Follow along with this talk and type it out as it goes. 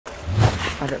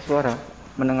Ada suara,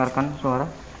 mendengarkan suara.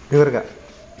 Dengar gak?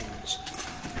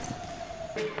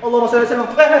 Allah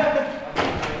Rasulullah.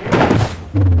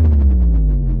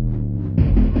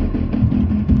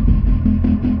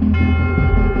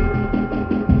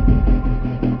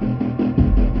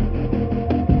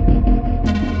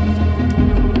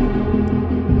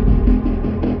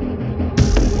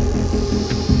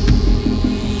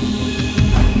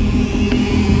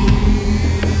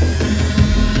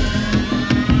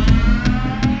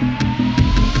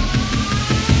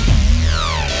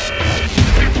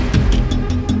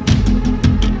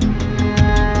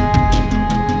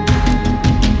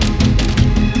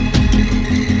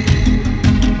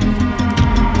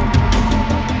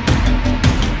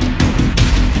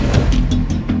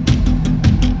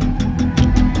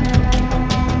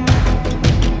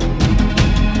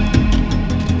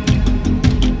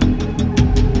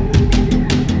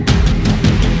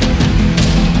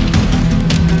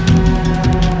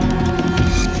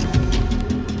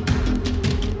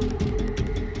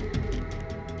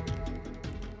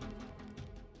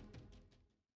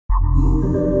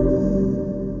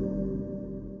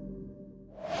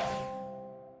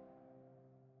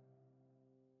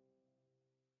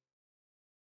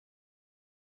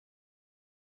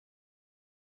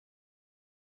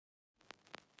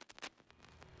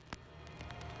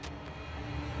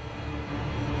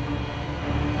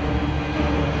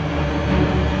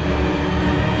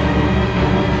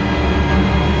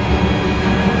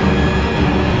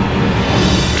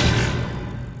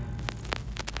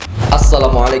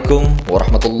 Assalamualaikum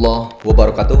warahmatullahi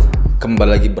wabarakatuh.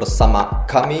 Kembali lagi bersama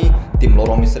kami tim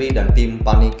Lorong Misteri dan tim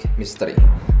Panik Misteri.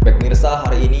 Baik pemirsa,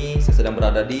 hari ini saya sedang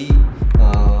berada di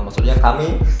maksudnya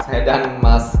saya dan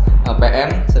Mas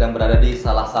PM sedang berada di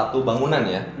salah satu bangunan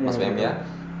ya, Mas PM ya.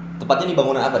 Tepatnya ini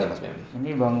bangunan apa nih Mas PM?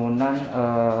 Ini bangunan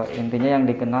intinya yang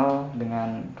dikenal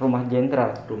dengan Rumah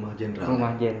Jendral. Rumah Jendral.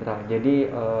 Rumah Jendral. Jadi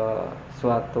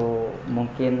suatu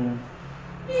mungkin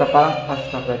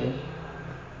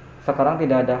sekarang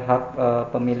tidak ada hak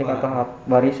pemilik atau hak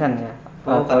warisan ya.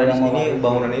 Oh, karena di sini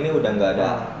bangunan ini udah nggak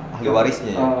ada ahli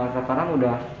warisnya ya. Sekarang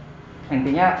udah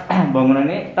intinya bangunan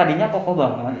ini tadinya kokoh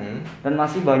banget dan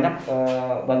masih banyak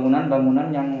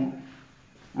bangunan-bangunan yang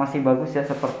masih bagus ya,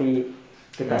 seperti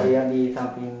kita lihat di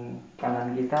samping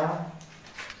kanan kita.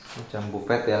 Macam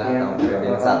buffet ya, atau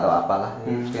biasa atau apalah,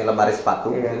 kayak lemari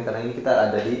sepatu. Karena ini kita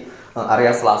ada di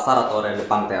area selasar atau area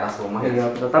depan teras rumah ya. Iya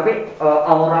betul. Tapi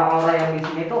aura-aura yang di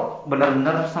sini tuh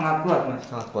benar-benar sangat kuat Mas.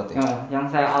 Sangat kuat ya.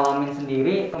 Yang saya alamin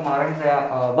sendiri kemarin, saya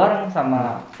bareng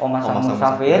sama Oma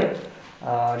Musafir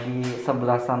di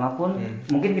sebelah sana pun.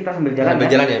 Mungkin kita sambil jalan. Sambil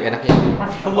jalan ya enaknya.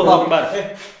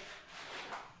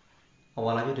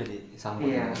 Awalnya udah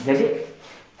disambut. Iya. Jadi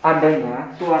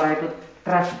adanya suara itu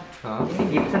keras. Ini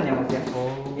Gibson ya Mas ya.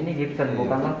 Ini Gibson,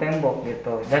 bukanlah tembok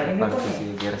gitu. Dan ini tuh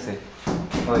GRC.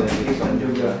 Oh ya, Gibson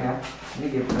juga ya. Ini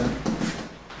Gibson.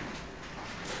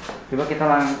 Coba kita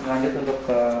lanjut untuk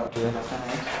ke sana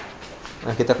ya.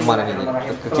 Nah, kita kemana ini?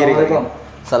 Ke kiri kali.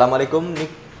 Assalamualaikum. Nih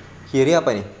kiri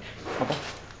apa ini? Apa?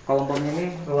 Kalau umpamanya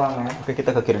ini ruangan. Oke, kita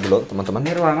ke kiri dulu teman-teman.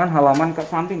 Ini ruangan halaman ke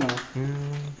samping ya.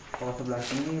 Kalau sebelah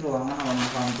sini ruangan halaman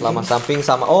samping. Halaman samping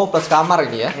sama plus kamar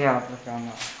ini ya. Iya, plus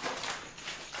kamar.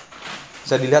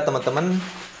 Bisa dilihat teman-teman,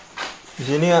 di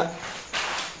sini ya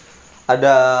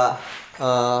ada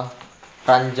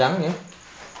ranjang ya,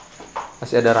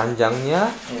 masih ada ranjangnya.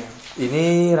 Iya.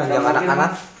 Ini ranjang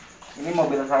anak-anak. Ini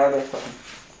mobil saya besok.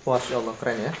 Masya Allah,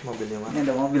 keren ya mobilnya Mas. Ini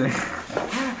ada mobil ya.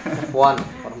 F1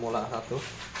 Formula 1.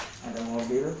 Ada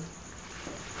mobil.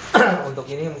 Untuk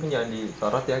ini mungkin jangan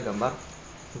disorot ya gambar,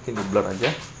 mungkin di blur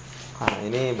aja karena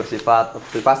ini bersifat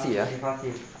privasi ya.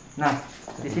 Privasi. Nah,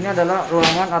 di sini adalah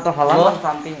ruangan atau halaman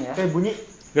samping ya. Bunyi.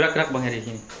 Gerak-gerak Bang Herry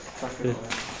sini.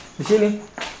 Di sini.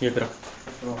 Iya, gerak.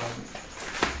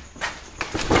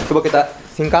 Coba kita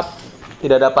singkap.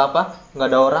 Tidak ada apa-apa, nggak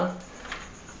ada orang.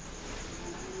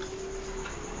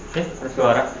 Ada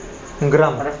suara.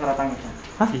 Menggeram. Ada suara tangis.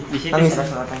 Hah? Di sini Tangis. Ada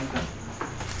suara tangis.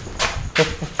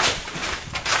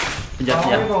 Penjat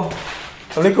ya.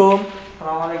 Assalamualaikum.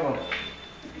 Assalamualaikum.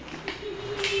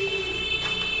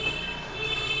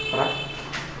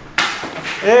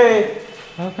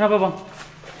 Kenapa Bang?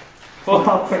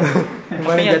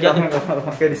 Gimana jatuh?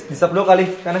 Oke, di-stop dulu kali.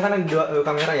 Karena kan ada dua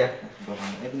kamera ya.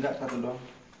 Enggak, satu doang.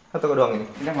 Satu doang ini.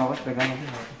 Udah nggak apa-apa, pegang aja.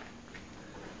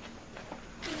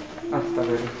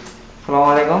 Astagfirullah.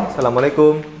 Assalamualaikum.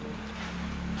 Assalamualaikum.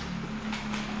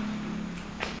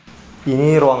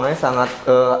 Ini ruangannya sangat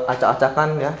acak-acakan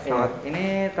ya. Sangat.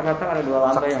 Ini terletak ada 2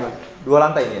 lantai ya Mas. 2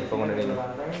 lantai ini bangunan ini.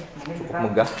 Mungkin Cukup kita...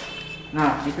 megah.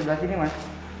 Nah, di sebelah sini Mas.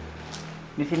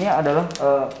 Di sini adalah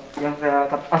yang saya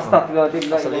kata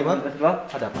astagfirullahaladzim.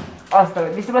 Ada apa?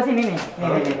 Astagfirullah. Di sebelah sini nih.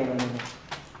 Nih.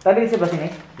 Tadi di sebelah sini.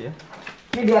 Iya.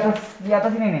 Ini di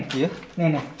atas ini nih. Iya.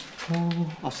 Nih.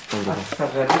 Astagfirullah.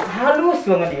 Halus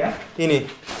banget ya. Ini.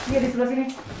 Iya di sebelah sini.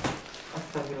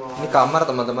 Astagfirullah. Ini kamar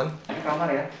teman-teman. Ini kamar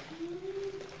ya.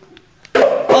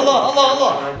 Allah.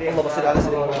 Allah masih ada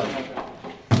sini.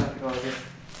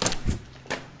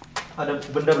 Ada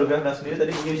benda bergerak sendiri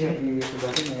tadi di sini. Di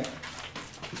sebelah sini ya.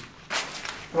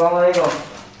 Assalamualaikum.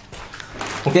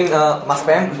 Mungkin Mas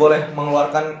PM boleh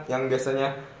mengeluarkan yang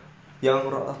biasanya yang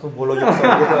atau bolo yukso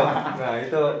gitu. Nah,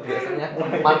 itu biasanya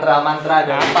mantra-mantra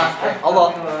dari Mas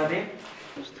Allah.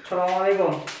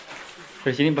 Assalamualaikum.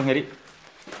 Dari sini Bang Heri.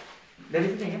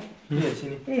 Dari sini ya? Iya, di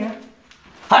sini. Iya.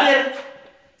 Hadir.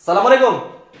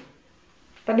 Assalamualaikum.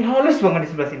 Tadi halus banget di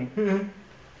sebelah sini.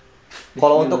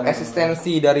 Kalau untuk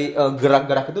eksistensi dari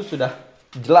gerak-gerak itu sudah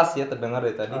jelas ya terdengar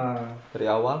dari tadi.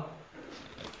 Dari awal.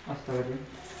 Astagfirullah.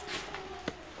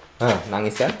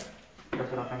 Nangis kan?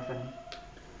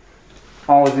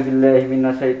 A'udzubillahi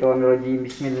minasyaitonirrajim.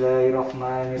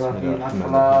 Bismillahirrahmanirrahim.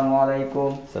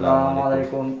 Assalamualaikum.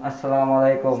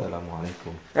 Assalamualaikum.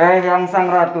 Yang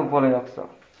sang ratu boleh yaksa.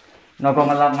 Naga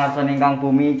ngelap ngarsan ingkang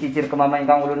bumi, cicir kemama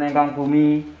ingkang uluna ingkang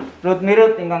bumi, lut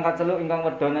mirut ingkang kaceluk ingkang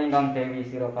wedana ingkang dewi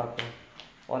sira kabeh.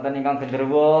 Wonten ingkang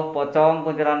genderuwo, pocong,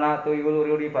 kuntilanak, tuyul,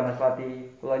 uri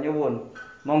banaspati. Kula nyuwun,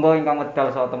 monggo ingkang medal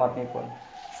saha tempatipun.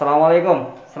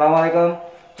 Assalamualaikum.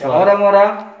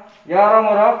 Ya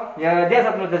orang-orang, ya dia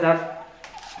satu jasad.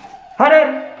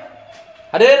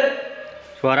 Hadir.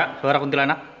 Suara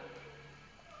kuntilanak.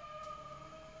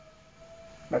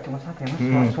 Gak cuma satu ya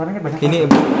mas, suaranya banyak. Ini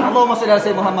Allahumma shalli ala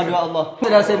sayyidina Muhammad wa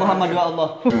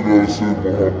Allah.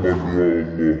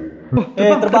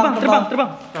 Terbang.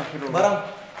 Barang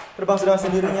terbang sedang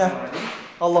sendirinya.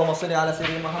 Allahumma shalli ala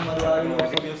sayyidina Muhammad wa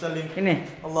alihi wasallim. Ini.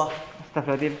 Allah.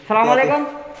 Astagfirullahaladzim.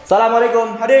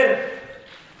 Assalamualaikum. Hadir.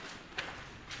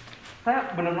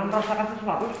 Saya benar-benar merasakan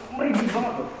sesuatu merinding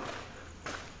banget tuh.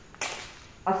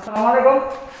 Assalamualaikum.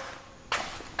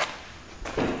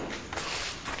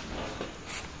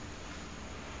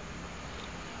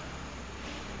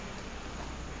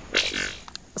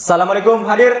 Assalamualaikum.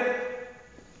 Hadir.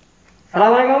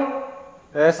 Assalamualaikum.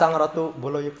 Sang Ratu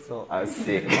Bolo Yukso.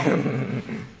 Asik.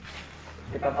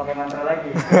 Kita pakai mantra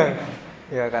lagi.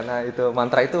 Ya karena itu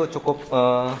mantra itu cukup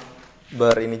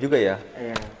berini juga ya.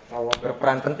 Iya.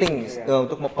 Berperan penting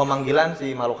untuk pemanggilan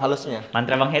si makhluk halusnya.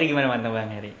 Mantra Bang Heri gimana mantra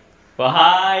Bang Heri?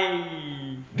 Wahai.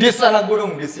 Di sana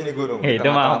gunung, di sini gunung.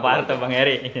 Itu mah mantra Bang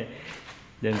Heri.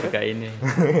 Jangan suka ini.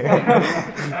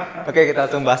 Oke, kita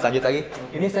langsung bahas lanjut lagi.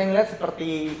 Ini saya ngeliat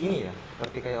seperti ini ya,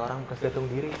 seperti kayak orang bergantung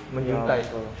diri menjuntai.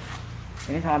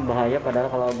 Ini sangat bahaya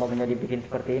padahal kalau umpamanya dibikin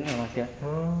seperti ini mas ya.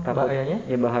 Bahayanya?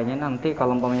 Ya bahayanya nanti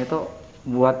kalau umpamanya itu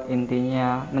buat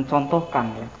intinya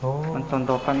mencontohkan ya.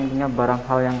 Mencontohkan intinya barang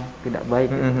hal yang tidak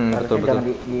baik gitu. Harusnya jangan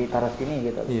ditaruh sini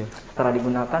gitu. Iya. Setelah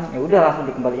digunakan ya udah langsung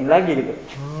dikembaliin lagi gitu.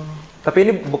 Tapi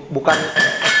ini bukan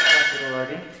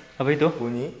Apa itu?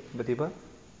 bunyi tiba-tiba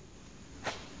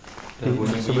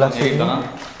di sebelah sini.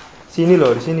 Sini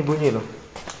loh, di sini bunyi loh.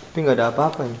 Tapi nggak ada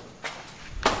apa-apa ya.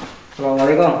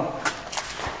 Assalamualaikum.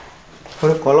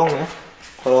 Ini kolong ya,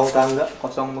 kolong tangga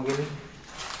kosong begini.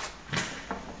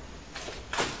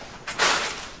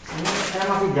 Ini saya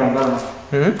masih janggal mas.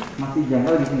 Masih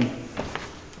janggal di sini.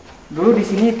 Dulu di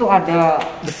sini itu ada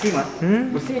besi mas.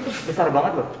 Besi itu besar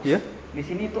banget loh. Iya. Di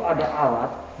sini itu ada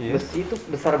alat besi itu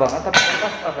besar banget tapi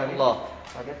atas apa nih?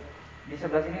 Kaget. Di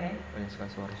sebelah sini nih. Banyak sekali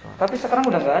suara. Tapi sekarang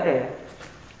udah nggak ada ya.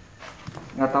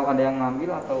 Nggak tahu ada yang ngambil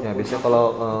atau. Ya biasanya kalau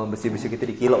besi-besi kita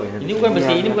di kilo ya. Ini bukan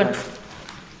besi, ini bukan.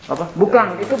 Apa?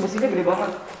 Bukan, itu besinya gede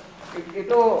banget.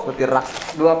 Itu Seperti rak.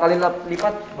 2 kali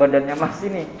lipat badannya mas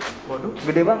ini. Waduh.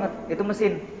 Gede banget. Itu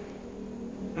mesin.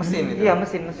 Mesin itu? Iya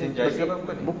mesin. Mesin jahit Besi. apa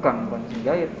bukan ya? Bukan mesin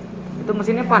jahit. Itu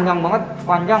mesinnya panjang banget,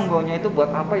 panjang baunya itu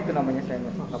buat apa itu namanya saya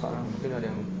nggak paham. Mungkin ada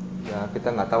yang ya kita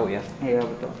nggak tahu ya. Iya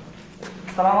betul.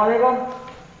 Assalamualaikum.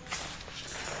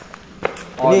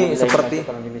 Ini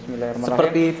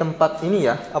seperti tempat ini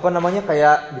ya, apa namanya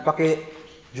kayak dipakai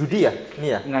judi ya, ini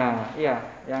ya? Nah iya,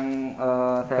 yang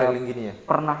saya Gini ya?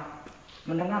 pernah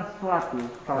mendengar sesuatu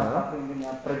salah satu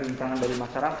perbincangan dari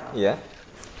masyarakat. Iya.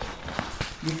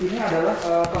 Di sini adalah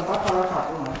tempat salah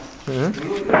satu mas.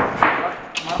 Dulu itu tempat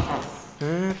markas.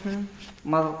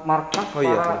 Markas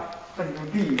para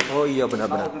penjudi. Oh iya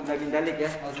benar-benar.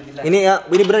 Ya. Ini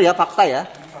benar ya fakta ya.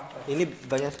 Ini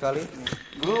banyak sekali.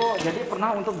 Dulu jadi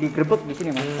pernah untuk digerebek di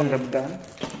sini mas, penggerebekan.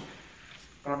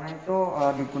 Karena itu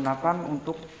digunakan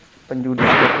untuk penjudi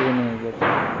seperti ini gitu.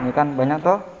 Ini kan banyak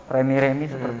toh remi-remi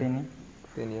seperti ini.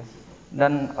 Ini ya.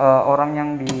 Dan orang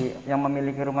yang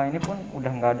memiliki rumah ini pun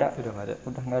udah nggak ada. Udah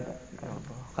nggak ada.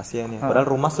 Kasihan ya. Padahal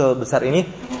rumah sebesar ini,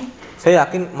 saya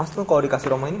yakin Mas tuh kalau dikasih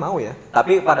rumah ini mau ya.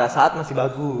 Tapi pada saat masih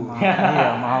bagus.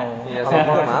 Iya mau. Iya, saya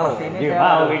juga mau. Ini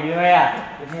Mau gitu ya.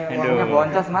 Ini uangnya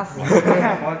boncos Mas.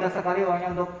 Boncos sekali uangnya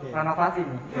untuk renovasi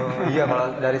nih. Oh, iya, kalau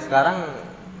dari sekarang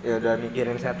ya udah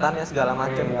mikirin setan ya segala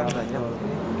macam kan banyak.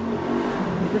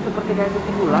 Itu seperti kayak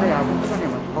kucing ular ya, bukan ya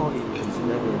Mas? Oh iya,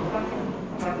 sudah ya. Bukan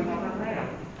kardus makan saya.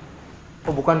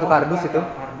 Oh bukan tuh kardus itu?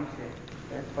 Kardus ya.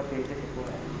 Kayak seperti itu sih.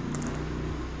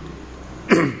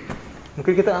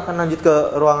 Mungkin kita akan lanjut ke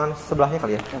ruangan sebelahnya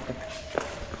kali ya. Oke.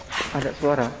 Ada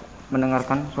suara,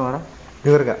 mendengarkan suara.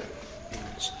 Dengar gak?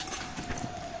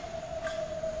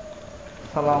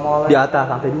 Assalamualaikum. Di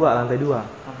atas lantai 2.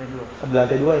 Sampai dulu. Di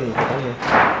lantai 2 ini katanya.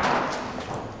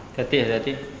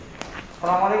 Hati.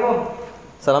 Assalamualaikum.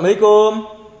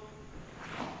 Assalamualaikum.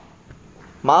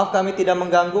 Maaf kami tidak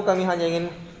mengganggu, kami hanya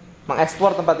ingin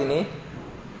mengeksplor tempat ini.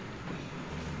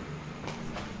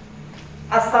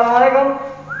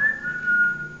 Assalamualaikum.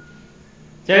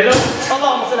 Jadi itu.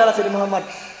 Allahumma sholli ala sayyidina Muhammad.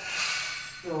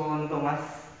 Untung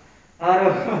Mas.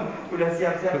 Aduh, udah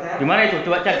siap-siap saya. Gimana itu?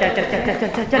 Coba cek.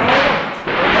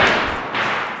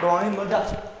 Ruangan ini meledak.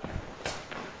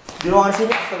 Di ruangan sini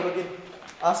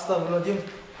Astagfirullahaladzim.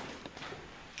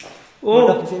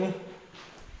 Meledak di sini.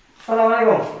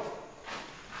 Assalamualaikum.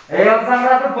 Eyang sang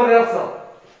ratu Bergaun.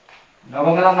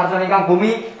 Ngomong ngelang ngarsan ingkang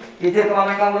bumi, ijir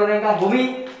kemamang ingkang mulun ingkang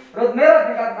bumi, rut merah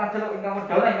ingkang kanceluk ingkang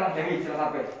medona ingkang dewi sila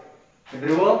kabeh.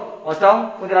 Gendruwo,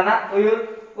 pocong, kuntilanak,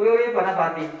 uyuy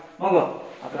banapati. Monggo,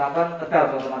 aturaken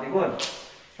tegal otomatipun.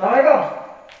 Assalamualaikum.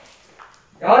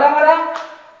 Ya orang-orang.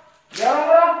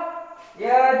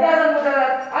 Ya jasan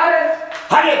mudarat.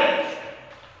 Hadir.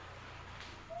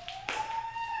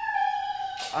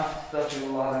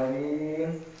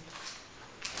 Astagfirullahaladzim.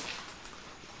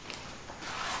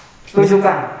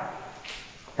 Tunjukkan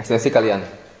Ekstensi kalian.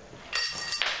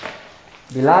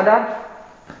 bila ada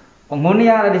penghuni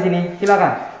yang ada di sini,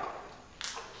 silakan.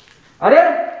 Hadir.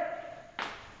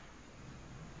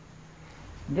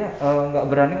 Dia nggak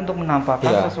berani untuk menampakkan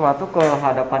Iya. sesuatu ke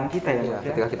hadapan kita ya, Iya, Mas, ya.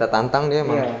 ketika kita tantang dia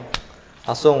emang Iya.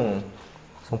 langsung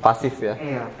pasif ya.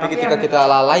 Iya. Tapi ketika kita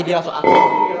lalai dia langsung aktif.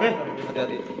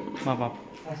 Hati-hati. Maaf.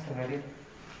 Astagfirullah.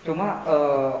 Cuma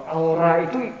aura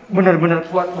itu benar-benar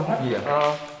kuat banget. Iya.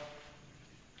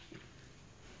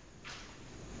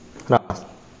 Kenapa?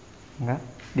 Enggak,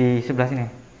 di sebelah sini.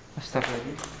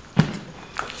 Astagfirullah.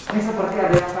 Ini seperti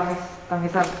ada yang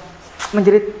tangisan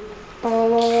menjerit.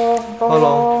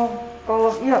 Tolong.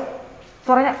 Iya.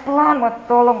 Suaranya pelan banget.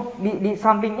 Tolong di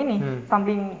samping ini,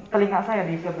 samping telinga saya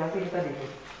di sebelah sini tadi.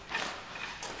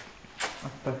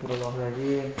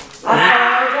 Astagfirullahaladzim.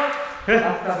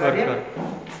 Astagfirullahaladzim.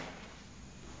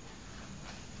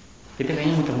 Kita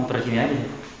kayaknya muter-muter sini aja.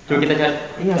 Coba kita cari.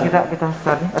 Iya, kita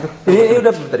cari. Aduh. Ini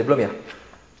udah tadi belum ya?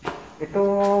 Itu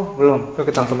belum. Coba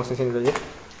kita langsung masuk sini dulu aja.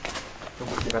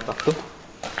 Coba kita tuh.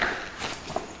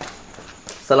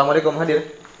 Assalamualaikum, hadir.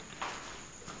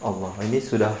 Allah, ini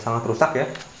sudah sangat rusak ya.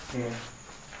 Iya.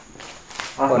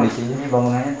 Kondisinya. Ini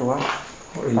bangunannya tua.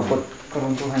 Oh, iya. Takut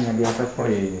keruntuhannya di atas. Oh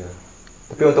iya.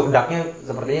 Tapi untuk daknya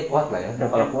sepertinya kuat lah ya.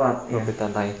 Daknya kuat, iya. Untuk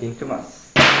ditantangin. Cuma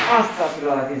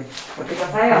astagfirullahaladzim. Ketika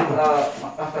saya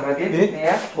astagfirullahaladzim ini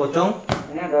ya, Pocong.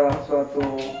 ini ada suatu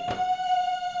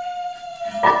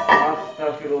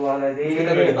astagfirullahaladzim.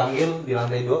 Kita udah dipanggil di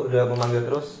lantai 2, udah memanggil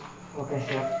terus. Oke,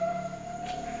 siap.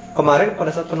 Kemarin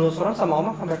pada saat penelusuran sama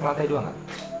Oma sampai ke lantai 2 nggak?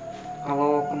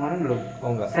 Kalau kemarin belum.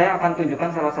 Oh enggak. Saya akan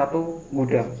tunjukkan salah satu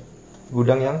gudang.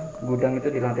 Gudang yang? Gudang itu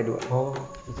di lantai 2. Oh,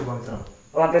 itu Bang Seram.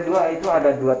 Lantai 2 itu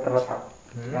ada 2 terletak.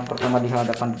 Yang pertama di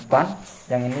hadapan depan,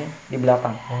 yang ini di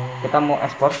belakang. Kita mau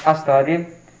ekspor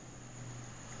astagfirullahaladzim.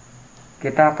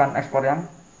 Kita akan ekspor yang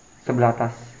sebelah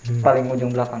atas, paling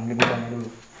ujung belakang di gudangnya dulu.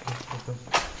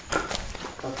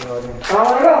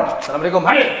 Assalamualaikum. Assalamualaikum,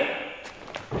 hadir.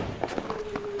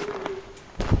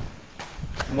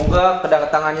 Semoga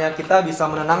kedatangannya kita bisa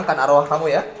menenangkan arwah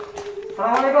kamu ya.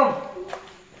 Assalamualaikum.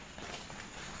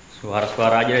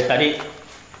 Suara-suara aja dari tadi.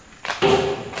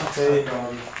 Hey.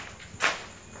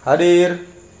 Hadir.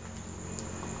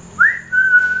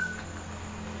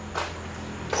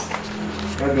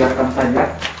 Ya, biarkan saja.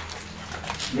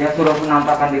 Dia sudah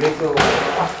menampakkan diri tuh.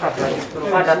 Astagfirullahaladzim, suruh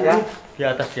padat ya. Di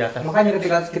atas. Makanya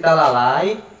ketika kita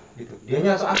lalai, gitu,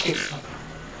 dianya langsung aktif.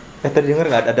 Tadi denger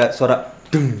nggak ada suara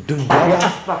dung. Ya,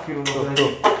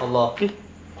 astagfirullahaladzim. Allah.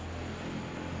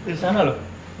 Di sana loh.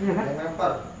 Iya kan?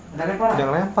 Ada lempar.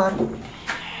 Jangan lempar.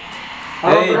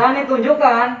 Kalau Hey. berani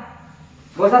tunjukkan.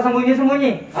 Gak usah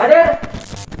sembunyi-sembunyi. Hadir.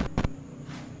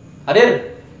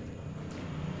 Hadir.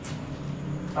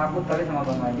 takut kali sama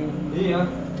Bang Haji. Iya.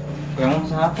 Yang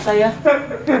siapa saya?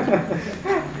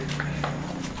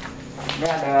 Ini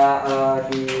ada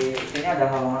di sini ada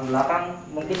halaman belakang.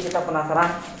 Mungkin kita penasaran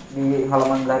di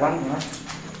halaman belakang ya.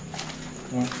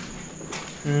 Nih.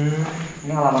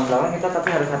 Ini halaman belakang kita tapi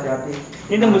harus hati-hati.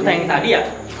 Ini tembusan yang tadi ya?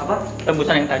 Apa?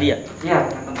 Tembusan yang tadi ya? Iya,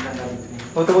 yang tembusan tadi.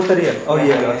 Oh, tembus tadi ya? Oh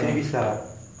iya, Ya, lewat ya. sini bisa.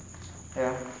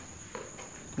 Ya.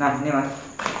 Nah, ini Mas.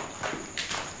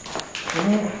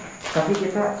 Ini tapi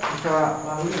kita bisa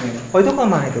lalui ini. Oh, itu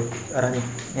kemana itu arahnya?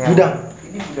 Ya. Gudang.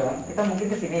 Ini gudang. Kita mungkin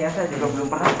ke sini ya, saya juga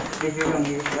belum pernah review yang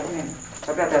di sebelah ini.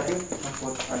 Tapi hati-hati,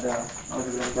 takut ada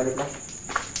balik lah.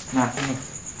 Nah, ini.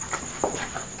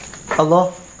 Allah.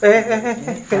 Kayak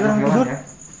orang tidur. Ya.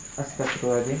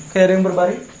 Astagfirullahaladzim. Kayak ada yang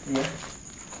berbaring. Iya.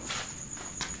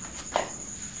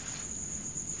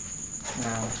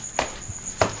 Nah.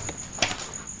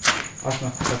 Mas,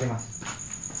 berarti Mas.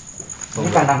 Ini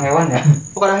kandang hewan ya?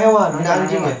 Bukan hewan, Ini ada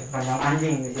anjing ya? Kandang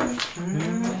anjing di sini.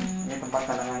 Ini tempat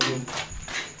kandang anjing.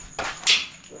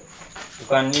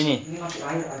 Bukan ini. Ini masih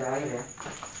air, ada air ya?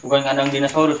 Bukan kandang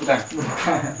dinosaurus bukan?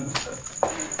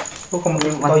 Oh,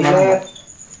 kemudian Masih toilet.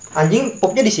 Anjing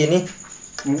popnya di sini.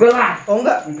 Enggak lah. Oh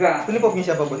enggak. Enggak. Ini popnya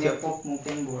siapa buat Ini siapa? pop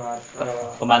mungkin buat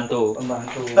Pembantu.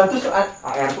 pembantu. Terus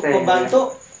ART. pembantu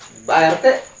ART.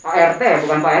 ART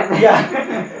bukan Pak RT. Ya.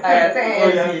 ART Oh,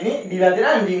 iya. ini dilatih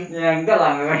anjing. Ya enggak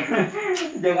lah.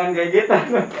 Jangan kayak gitu.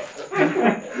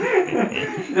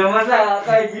 Gak masa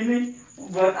kayak gini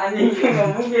buat anjing nggak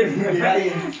mungkin.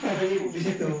 Kirain. Anjing pop di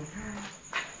situ.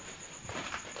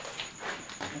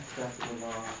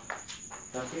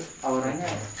 Tapi auranya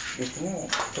di sini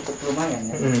cukup lumayan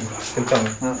ya. Kencang.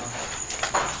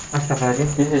 Astagfirullahaladzim.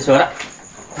 Ini ada suara.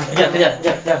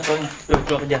 Kejar, suaranya.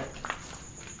 Keluar kejar.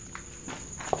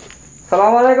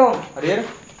 Assalamualaikum. Hadir?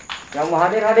 Yang mau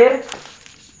hadir hadir.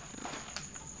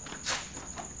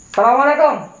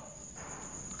 Assalamualaikum.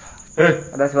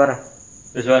 Ada suara.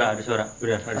 Ada suara.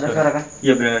 Udah, Ada suara kan?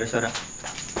 Iya benar ada suara.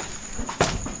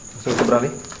 Langsung ke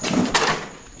beralih.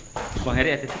 Bang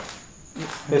Heri ada.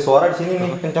 Suara di sini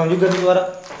nih, kencang juga nih suara.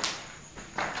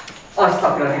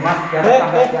 Astagfirullahaladzim. Mas.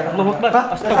 Allahu Akbar.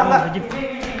 Astagfirullahaladzim.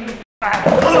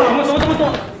 Tunggu.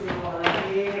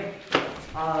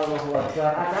 Allahu Akbar.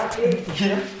 Hati-hati.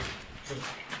 Iya.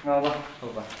 Nggak apa.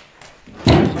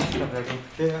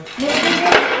 Iya.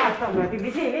 Astagfirullahaladzim.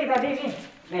 Di sini tadi nih.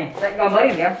 Nih, saya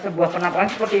gambarin ya sebuah penampakan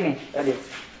seperti ini tadi.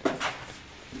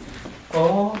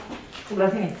 Oh. Sebelah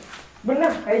sini.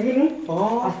 Benar kayak gini.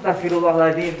 Oh.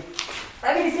 Astagfirullahaladzim.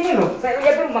 Tadi di sini loh. Saya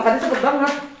lihat tuh makanya cepet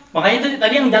banget. Makanya itu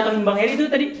tadi yang jatuhin Bang Heri itu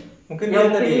tadi. Mungkin Ya dia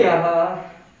mungkin tadi. ya.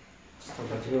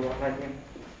 Astagfirullahaladzim.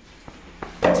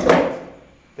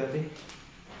 Tadi.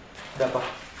 Ada apa?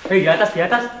 Di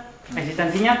atas.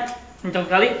 Eksistensinya kencang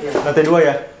sekali. Lantai 2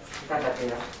 ya? Kita hati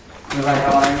ya.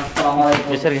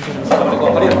 Assalamualaikum. Geser.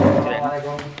 Assalamualaikum. Hadir.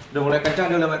 Assalamualaikum. Udah mulai kencang,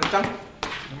 dia udah mulai kencang.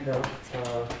 Ini adalah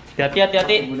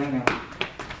Hati-hati. gudangnya.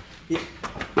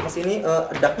 Mas ini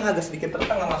daknya agak sedikit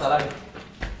tertang, nggak masalah nih.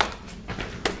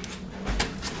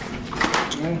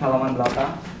 Ini halaman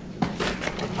belakang.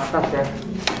 Atas ya.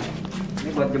 Ini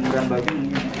buat jemuran baju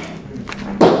mungkin.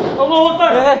 Allahu Akbar.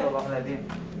 Astagfirullahaladzim.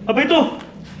 Apa itu?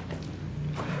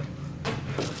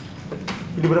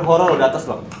 Ini bener horor loh di atas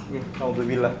loh. Iya.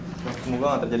 Alhamdulillah. Semoga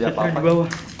nggak terjadi Saya apa-apa. di bawah.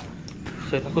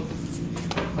 Saya takut.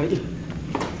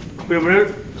 Bener-bener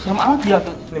serem amat di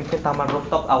atas. Ini mungkin taman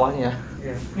rooftop awalnya.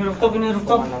 Iya. Ini rooftop.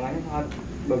 Pemandangannya sangat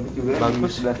bagus juga.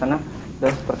 Bagus. Di sebelah sana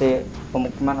dan seperti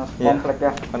pemukiman atau Iya. komplek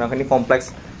ya. Karena ini kompleks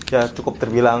ya cukup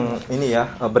terbilang ini ya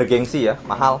bergengsi ya,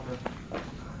 mahal.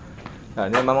 Nah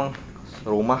ini memang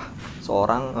rumah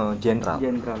seorang jenderal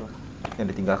Jendral. yang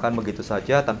ditinggalkan begitu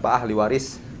saja tanpa ahli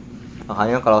waris.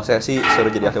 Makanya kalau saya sih suruh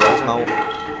jadi ahli waris mau.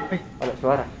 Ada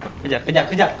suara. Kejar.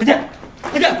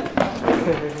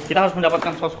 Kita harus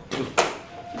mendapatkan sosok itu.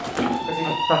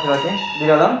 Astagfirullahaladzim. Di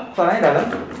dalam, suaranya dalam.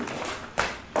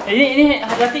 Ini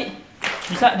hati-hati.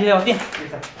 Bisa dilewatin.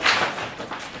 Bisa.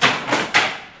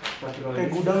 Kayak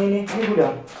gudang ini. Ini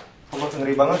gudang. Kamu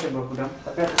ngeri banget ya. Sebuah gudang.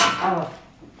 Tapi ada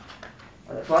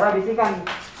suara bisikan.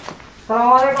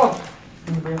 Assalamualaikum.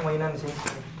 Ini banyak mainan sih.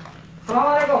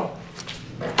 Assalamualaikum.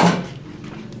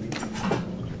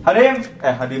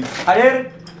 Hadir.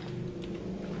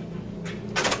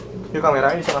 Yuk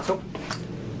kameranya bisa masuk.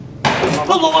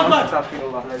 Allahu Akbar.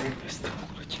 Astagfirullahaladzim.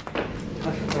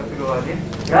 Astagfirullahaladzim.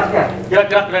 Gerak ya?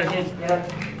 Gerak dari sini. Gerak.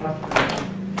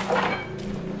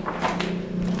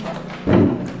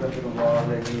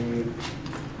 Astagfirullahaladzim.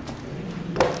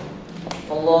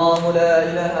 Allahu la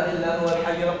ilaha illa huwal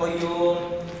hayyul qayyum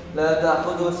la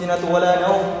ta'khudhuhu sinatun wa la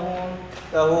nawm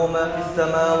lahu ma fis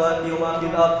samawati wa ma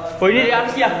fil ard. Oh, ini di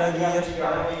atas ya? Alladzi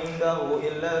yashfa'u indahu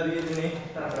illa bi'idhnihi.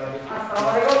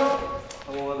 Assalamualaikum.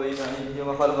 وما بين أيديهم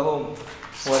وخلفهم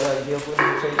ولا يكن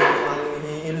شيء عن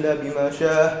علمه إلا بما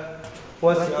شاء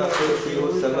وسع كرسيه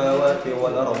السماوات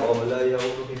والأرض ولا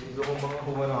يؤوده حفظهما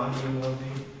وهو العلي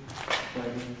العظيم.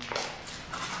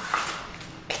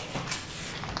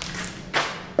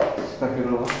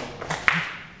 Astagfirullah.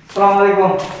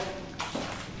 Assalamualaikum.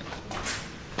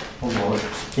 Oh,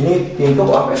 ini pintu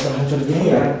kok sampai terhancur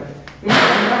gini ya? Ini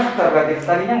kan terbatas,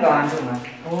 tadinya nggak hancur mas.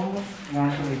 Oh, nggak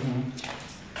hancur di sini.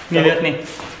 Nih lihat nih.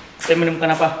 Saya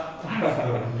menemukan apa?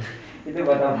 Itu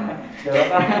buat apa?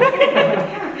 Jawaban.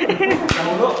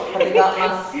 Kamu tuh ketika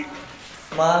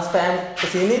Mas PM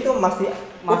kesini tuh masih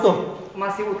utuh.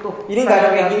 Masih utuh. Ini nggak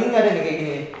ada kayak gini, nggak ada nih kayak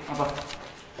gini. Apa?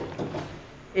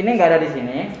 Ini nggak ada di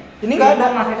sini. Ini nggak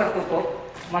ada. Masih tertutup.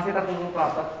 Masih tertutup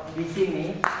rapat. Di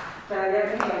sini saya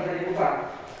lihat ini nggak bisa dibuka.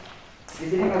 Di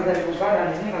sini nggak bisa dibuka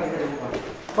dan di sini nggak bisa dibuka.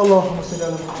 Allah masih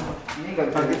dalam. Ini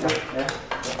nggak bisa ya.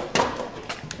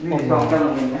 Ini disongkel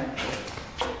mungkin ya.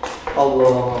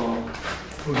 Allah.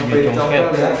 Sampai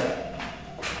dicongkel ya.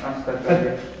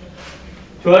 Astaga.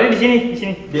 Suaranya di sini, di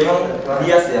sini. Dia emang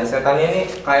bias ya, setannya ini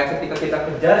kayak ketika kita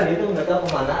kejar gitu nggak tahu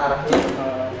kemana arahnya.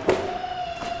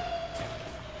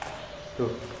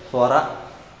 Tuh, suara.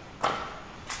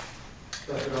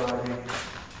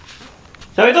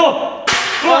 Siapa itu?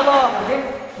 Allah.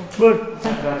 Bun.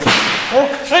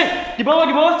 Di bawah,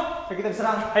 di bawah. Kita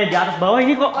diserang. Di atas bawah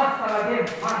ini kok. Astagfirullahaladzim.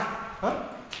 Mas. Hah?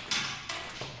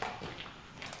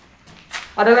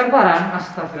 Ada lemparan.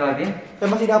 Astagfirullahaladzim.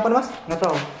 Masih di apa mas? Nggak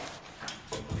tahu.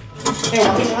 Masih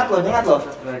nyengat loh.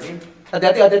 Astagfirullahaladzim.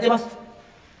 Hati-hati mas.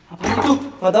 Apa itu?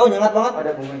 Nggak tahu, nyengat banget.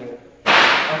 Ada bunga juga.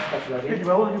 Astagfirullahaladzim. Di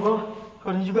bawah, di bawah.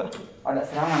 Kalau ini juga. Ada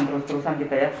serangan terus-terusan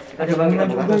kita ya. Kita Ada coba bangunan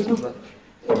kita juga itu.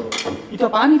 Itu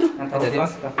apaan itu? Nggak tahu. Hati-hati,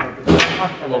 Mas.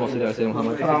 Astagfirullahaladzim.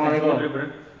 Muhammad. Assalamualaikum.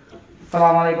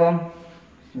 Assalamualaikum.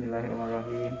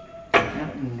 Bismillahirrahmanirrahim. Ya,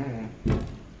 enggak ya.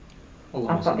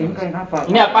 Apa ini kain apa?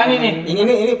 Ini apaan ini?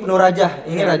 Ini penuh raja.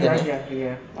 Ini rajanya.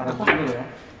 Iya. Arab dulu ya.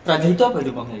 Raja itu apa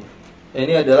itu bang?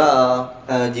 Ini adalah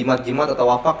jimat-jimat atau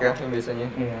wafak ya yang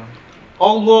biasanya. Iya.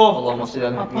 Allah. Allah masih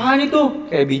dalam. Apaan itu?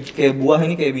 Kayak biji, kayak buah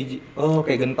ini kayak biji. Oh,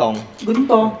 kayak gentong.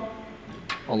 Gentong.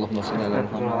 Allah masih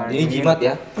dalam. Ini jimat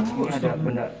ya. Ini ada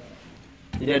benda.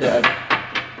 Jadi ada.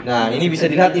 Nah, ini bisa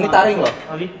dilihat ini taring loh.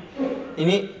 Ali.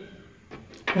 Ini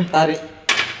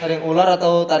taring ular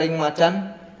atau taring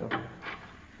macan.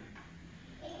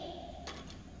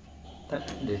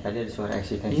 Tadi ada suara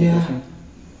eksistensi. Iya.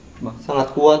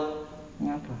 Sangat kuat.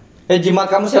 Ini apa?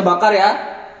 Jimat kamu saya bakar ya.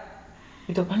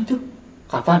 Itu apaan itu?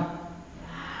 Kapan?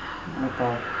 Nggak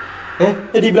tahu.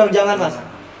 Dibilang jangan mas.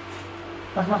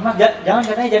 Mas, jangan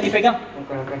katanya jangan dipegang.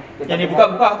 Oke. Jangan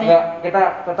dibuka-buka katanya. Enggak, kita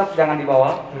tetap jangan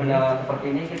dibawa benda seperti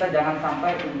ini. Kita jangan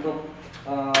sampai untuk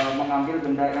mengambil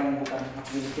benda yang bukan hak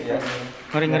milik kita.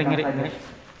 Ngeri.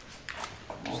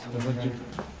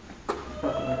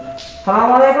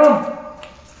 Assalamualaikum.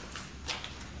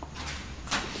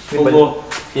 Allah.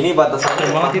 Ini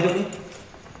batasannya banget itu.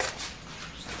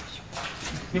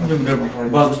 Ini benar-benar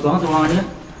bagus banget ruangannya.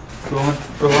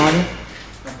 Ruangannya.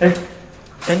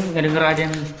 Saya nggak denger ada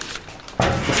yang.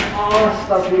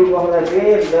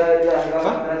 Astagfirullahaladzim.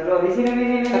 Di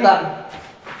sini. Setan.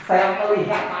 Saya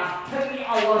melihat demi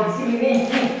Allah di sini nih.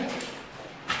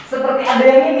 Seperti ada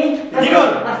yang ini.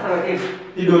 Tidur. Astagfirullahaladzim.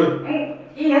 Tidur.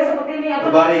 Iya seperti ini.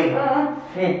 Berbaring.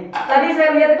 Nih, tadi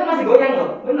saya lihat itu masih goyang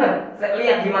loh. Benar. Saya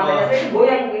lihat di matanya saya itu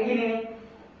goyang kayak gini nih.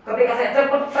 Ketika saya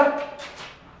cepet.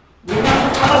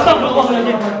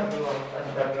 Astagfirullahaladzim.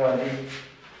 Astagfirullahaladzim.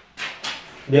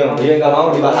 Dia nggak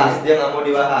mau dibahas.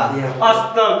 Iya.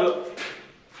 Astaga.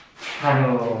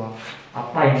 Aduh,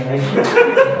 apa ini lagi?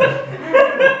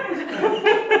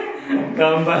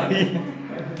 Kembali.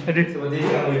 Aduh. Seperti ini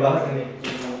yang mau dibahas ini.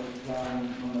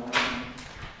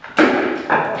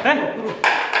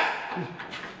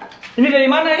 Ini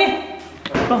dari mana ini?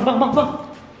 Bang.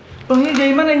 Bang, ini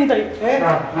dari mana ini tadi?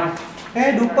 Nah,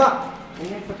 Dupa.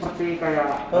 ini seperti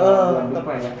kayak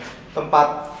dupa ya. Tempat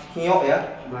kio ya.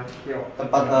 Basio.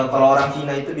 Tempat kalau orang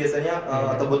Cina itu biasanya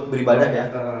atau buat beribadah ya.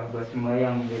 Buat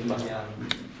sembahyang jadi.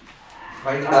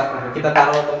 Makanya kita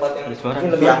taruh tempat yang ini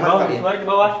lebih aman kali ya. Suara di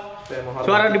bawah.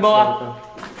 Suara di bawah.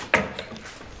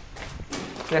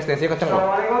 Ini ekstensinya kenceng loh.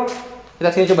 Assalamualaikum. Kita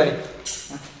sini coba nih.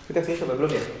 Kita sini coba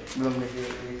belum ya? Belum di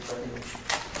seperti ini.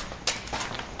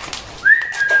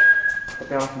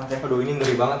 Oke, Mas ya. Aduh ini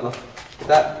ngeri banget loh.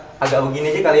 Kita agak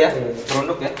begini aja kali ya,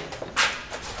 serunduk ya.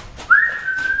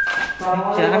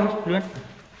 Silakan duluan.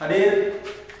 Hadir.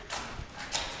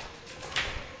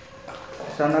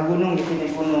 Sana gunung di sini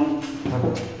gunung.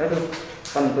 Aduh.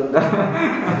 Kentut dah.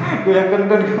 Gue yang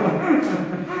kentut.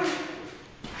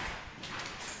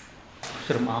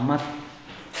 Serem amat.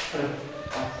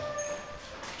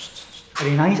 Ada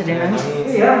yang nangis, ada yang nangis.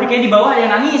 Iya. Ini kayak di bawah ada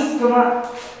yang nangis. Cuma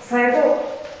saya tuh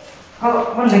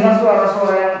kalau mendengar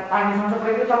suara-suara yang tangisan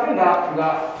seperti itu, tapi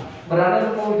nggak berani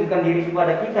untuk mewujudkan diri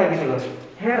kepada kita gitu loh.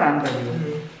 Heran tadi.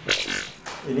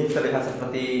 Ini terlihat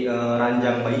seperti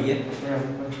ranjang bayi ya. Ya.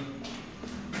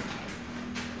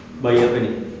 Bayi apa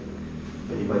nih?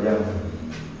 Bayi bajang.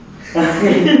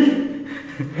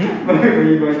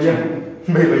 Bayi bajang.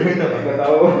 Bayi bajang apa? Nggak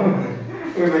tahu.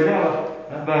 Bayi bajang apa?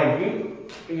 Bayi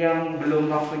yang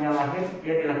belum waktunya lahir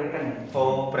dia dilahirkan ya.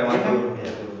 Oh, prematur.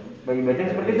 Iya tuh. Bayi bajang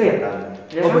seperti itu ya?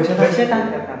 Ya Oh, kan? bayi setan.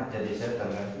 Jadi setan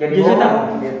kan. Jadi Iya, setan.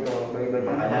 setan. Gitu. Bayi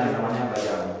bajang. Makanya namanya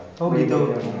bajang. Oh gitu.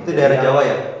 Itu daerah Jawa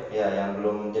ya? Iya, yang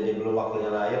belum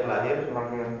waktunya lahir,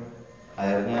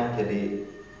 akhirnya jadi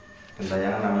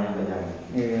gentayangan namanya bajang.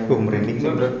 Iya. Merinding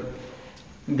sih bro.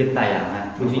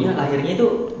 Gentayangan. Maksudnya lahirnya itu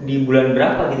di bulan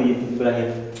berapa gitu ya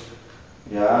lahir?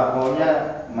 Ya pokoknya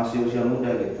masih usia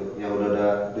muda gitu. Ya udah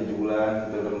ada 7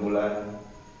 bulan, 8 bulan,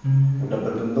 udah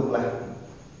berbentuk lah.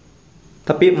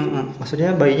 Tapi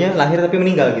maksudnya bayinya lahir tapi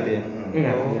meninggal gitu ya?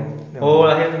 Iya. Iya. Oh,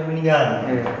 lahir tapi meninggal.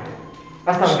 Iya.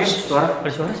 Astaga, suara. Ada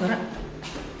suara.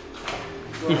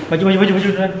 Ih, maju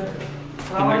beneran.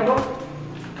 Assalamualaikum.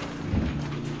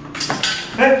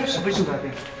 Apa itu?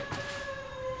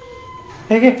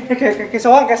 Kayak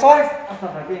soang.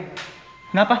 Astaga,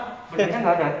 Kenapa? bendanya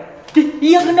nggak ada.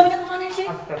 Iya, gendangnya kemana sih?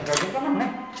 Astaga, itu kan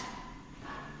mana?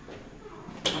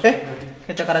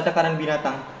 Kayak cakaran-cakaran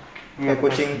binatang. Kayak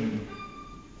kucing.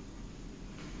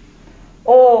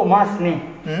 Oh, Mas nih.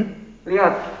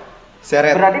 Lihat.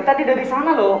 Seret. Berarti tadi dari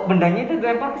sana loh, bendanya itu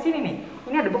dilempar ke sini nih.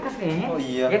 Ini ada bekas kayaknya. Oh,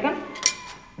 iya. Iya kan?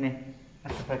 Nih.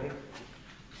 Astaga.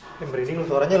 Merinding lu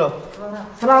suaranya loh.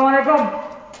 Assalamualaikum.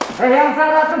 Yang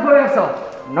sarat boyoso.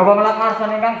 Nopo melak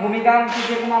marsan ingkang bumi kang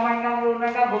siji kumama ingkang ulun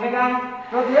ingkang bumi kang.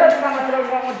 Rodya kang masira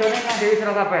kang medone kang dewi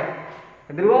sira kabeh.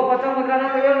 Kedua pocong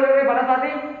mekrana tuyul rere badan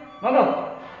pati. Monggo.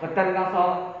 Wedan ingkang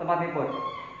so tempatipun.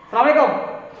 Assalamualaikum.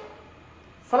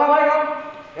 Assalamualaikum.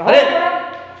 Ya hadir.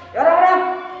 Ya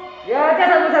orang-orang. Ya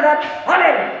jasad musadat.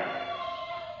 Hadir.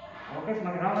 Oke,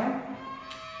 semakin ramai.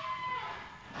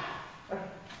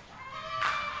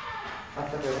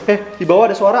 Di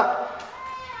bawah ada suara.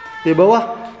 Di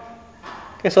bawah.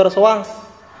 Kayak suara soang.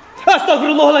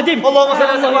 Astagfirullahaladzim. Allahumma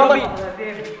shalli ala Muhammad.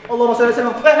 Allahumma shalli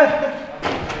ala Muhammad.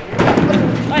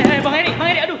 Hai, Bang Heri,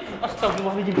 aduh.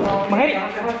 Astagfirullahaladzim. Bang Heri.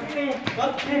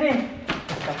 Sini.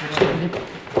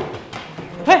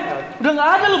 Hei, udah nggak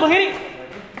ada loh Bang Heri.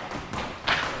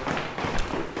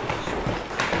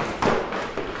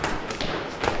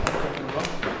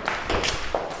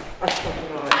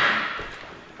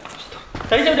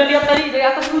 Tadi saya udah lihat tadi dari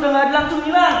atas tuh udah nggak ada, langsung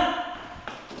hilang.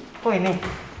 Oh ini.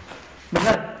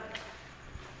 Benar.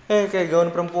 Kayak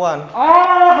gaun perempuan.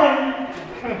 Oh.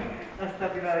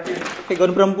 Astagfirullahaladzim. Kayak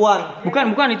gaun perempuan.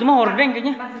 Bukan, itu mah hordeng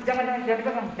kayaknya. Mas, jangan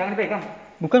dipegang, jangan dipegang.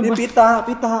 Bukan. Ini pita.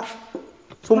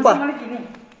 Sumpah. Mas, ini.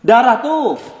 Darah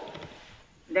tuh.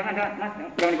 Jangan, Mas,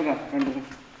 jangan dipegang.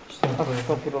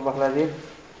 Astagfirullahaladzim.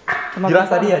 Jelas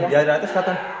tadi ya, di atas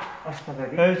kelihatan.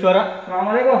 Astagfirullahaladzim. Suara.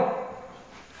 Assalamualaikum.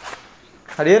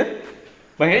 Hadir.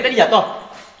 Bang Heri tadi jatuh.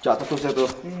 Jatuh tuh saya tuh.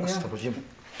 Iya. Astagfirullahaladzim.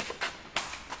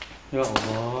 Ya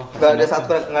Allah. Enggak ada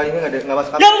satu kali ini enggak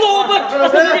masuk. Ya Allah, Akbar.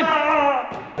 Astagfirullahaladzim.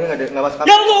 Ini enggak masuk.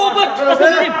 Ya Allah, Akbar.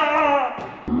 Astagfirullahaladzim.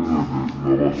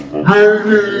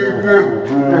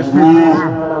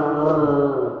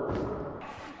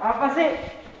 Apa sih?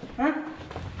 Hah?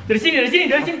 Dari sini. Dari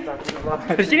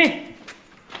sini.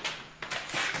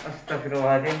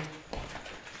 Astagfirullahaladzim.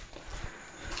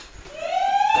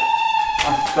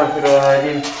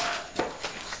 Astagfirullahaladzim.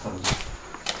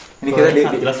 Ini kita di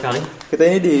jelas sekali. kita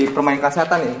ini dipermainkan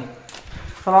setan ini.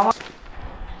 Assalamualaikum.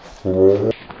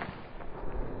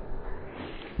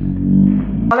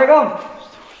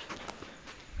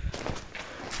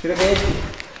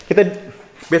 Kita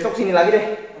besok sini lagi deh.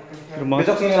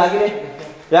 Besok sini lagi deh.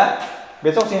 Ya?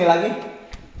 Besok sini lagi.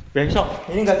 Besok.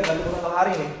 Ini enggak berapa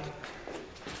hari nih.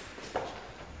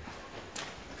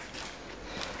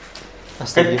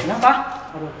 Astaga. Kenapa?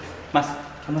 Mas.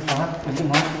 Sama-sama. Nanti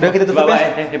mau. Udah kita tutup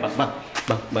ya.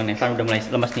 Bang Nevan udah mulai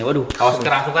lemas nih. Waduh, kaos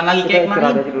kerasukan lagi kayak Kita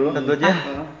kemarin. istirahat aja dulu. Tentu aja.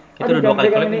 Itu udah 2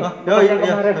 kali klip nih. Iya.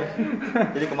 Kemarin.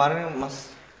 Jadi kemarin Mas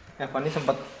Evan ini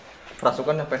sempat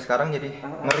kerasukan sampai sekarang jadi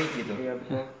ngeri gitu. Iya,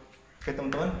 betul. Oke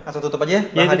teman-teman, langsung tutup aja ya.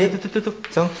 Ya, Bang Hadi. tutup.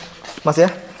 So, Mas ya.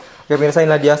 Oke pemirsa,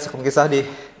 inilah dia kisah di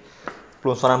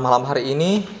peluncuran malam hari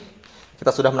ini.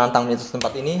 Kita sudah menantang mitos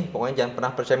tempat ini. Pokoknya jangan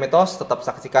pernah percaya mitos. Tetap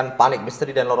saksikan Panik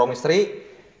Misteri dan Lorong Misteri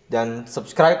dan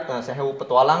subscribe Sehewu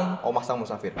Petualang Omah Sang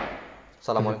Musafir.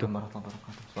 Assalamualaikum warahmatullahi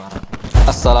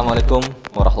wabarakatuh. Assalamualaikum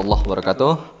warahmatullahi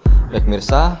wabarakatuh. Baik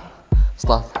mirsa,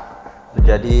 setelah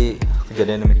terjadi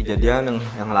kejadian demi kejadian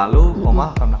yang lalu,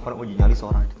 Omah akan melakukan uji nyali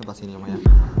seorang di tempat sini, Omah ya.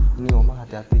 Ini Omah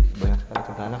hati-hati, banyak sekali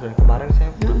kuntilanak, dan kemarin saya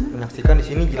menyaksikan di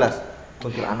sini jelas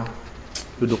kuntilanak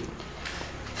duduk.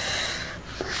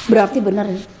 Berarti benar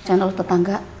channel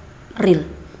tetangga real,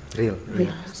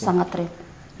 sangat real.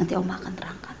 Nanti Oma akan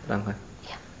terangkan.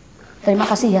 Ya. Terima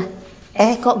kasih ya.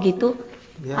 Kok gitu?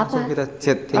 Ya, apa? Kita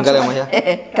chat tinggal ya, Mah ya.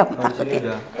 Kamu takut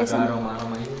ya?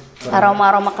 Aroma-aroma ini.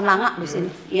 Aroma kenanga di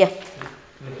sini. Iya.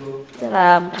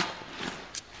 Seram.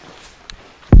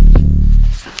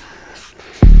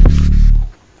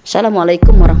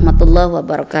 Assalamualaikum warahmatullahi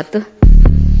wabarakatuh.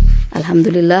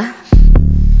 Alhamdulillah.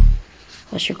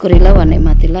 Wa syukurillah wa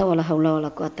nikmatillah wa la haula wa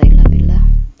la quwata illa billah.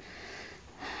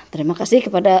 Terima kasih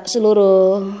kepada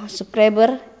seluruh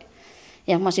subscriber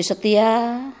yang masih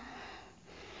setia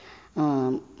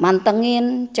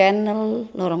mantengin channel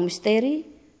Lorong Misteri,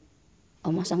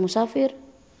 Omah Sang Musafir,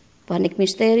 Panik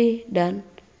Misteri, dan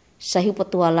Sehewu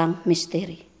Petualang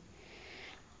Misteri.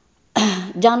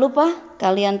 Jangan lupa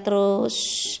kalian terus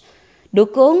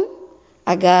dukung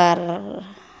agar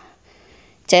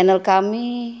channel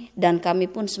kami dan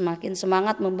kami pun semakin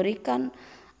semangat memberikan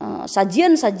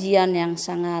sajian-sajian yang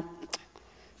sangat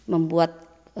membuat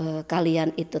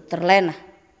kalian itu terlena.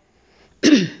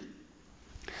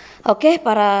 Oke,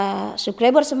 para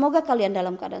subscriber, semoga kalian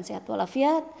dalam keadaan sehat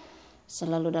walafiat,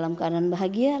 selalu dalam keadaan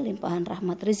bahagia, limpahan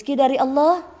rahmat rezeki dari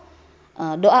Allah.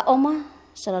 Doa Oma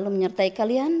selalu menyertai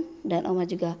kalian, dan Oma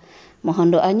juga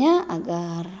mohon doanya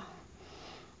agar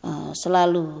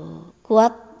selalu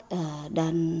kuat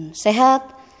dan sehat,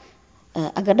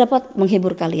 agar dapat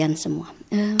menghibur kalian semua.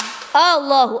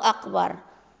 Allahu Akbar.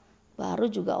 Baru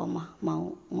juga Oma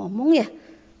mau ngomong ya.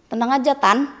 Tenang aja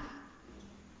Tan.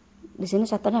 Di sini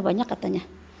setannya banyak katanya.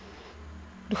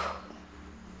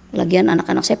 Lagian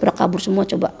anak-anak saya pada kabur semua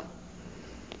coba.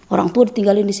 Orang tua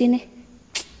ditinggalin di sini.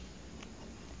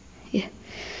 Ya.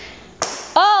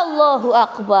 Allahu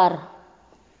Akbar.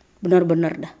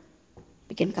 Benar-benar dah.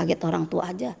 Bikin kaget orang tua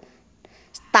aja.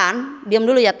 Tan, diam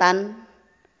dulu ya Tan.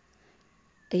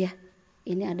 Iya,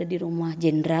 ini ada di rumah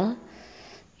Jendral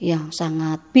yang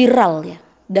sangat viral ya,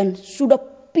 dan sudah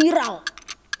viral.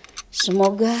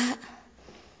 Semoga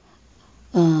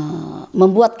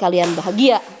membuat kalian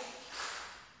bahagia.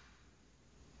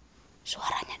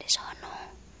 Suaranya di sono.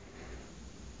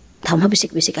 Tahu mah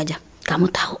bisik-bisik aja, kamu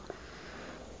tahu.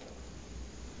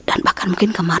 Dan bahkan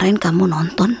mungkin kemarin kamu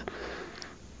nonton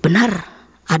benar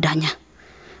adanya,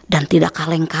 dan tidak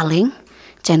kaleng-kaleng.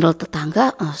 Channel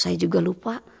tetangga, saya juga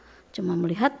lupa, cuma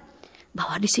melihat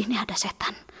bahwa di sini ada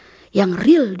setan yang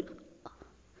real.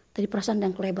 Tadi perasaan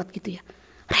yang kelebat gitu ya,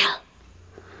 real.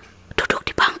 Duduk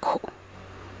di bangku,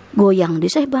 goyang di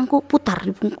saya bangku, putar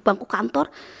di bangku kantor,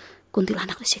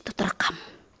 kuntilanak di situ terekam.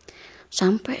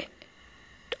 Sampai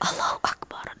Allahu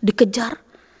Akbar, dikejar,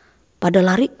 pada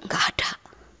lari nggak ada.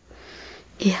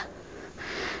 Iya.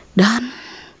 Dan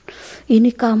ini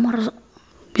kamar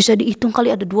bisa dihitung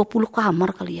kali ada 20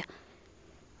 kamar kali ya.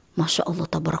 Masya Allah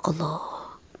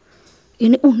tabarakallah.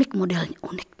 Ini unik modelnya,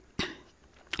 unik.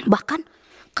 Bahkan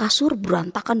kasur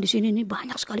berantakan di sini nih,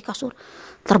 banyak sekali kasur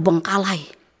terbengkalai.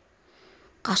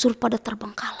 Kasur pada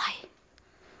terbengkalai.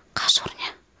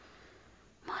 Kasurnya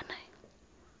mana?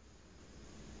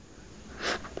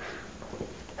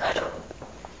 Aduh.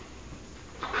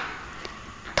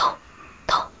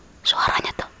 Tuh,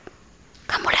 suaranya tuh.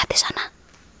 Kamu lihat di sana.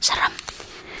 Seram.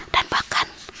 Dan bahkan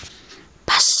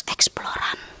pas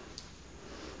eksploran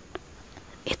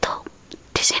itu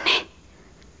di sini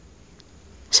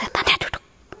setannya duduk,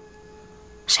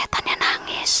 setannya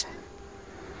nangis.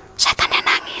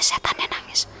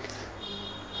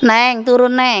 Neng,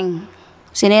 turun Neng,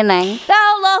 sini Neng.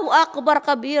 Allahu Akbar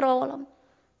kabira.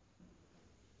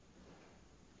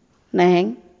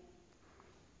 Neng,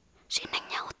 si Neng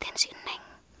nyautin si Neng.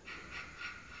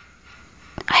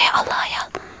 Ayo Allah ya.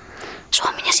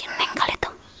 Suaminya si Neng kali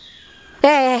tuh.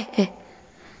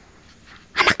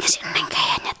 Anaknya si Neng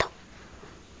kayaknya tuh.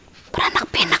 Beranak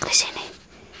pinak di sini.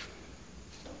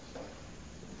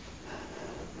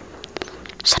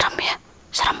 Seram ya,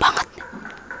 seram banget.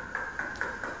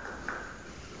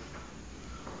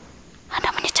 Ada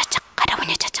punya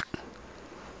cecak.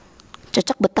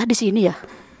 Cecak betah di sini ya.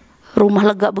 Rumah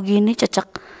lega begini cecak.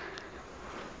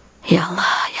 Ya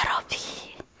Allah, ya Rabbi.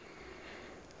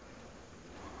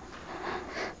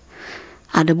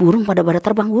 Ada burung pada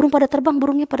terbang,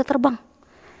 burungnya pada terbang.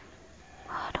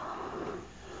 Aduh.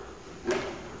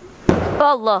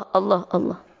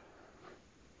 Allah.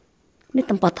 Ini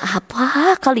tempat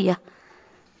apa kali ya?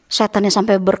 Setannya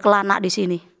sampai berkelana di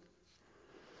sini.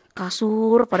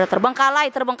 Kasur pada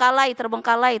terbengkalai.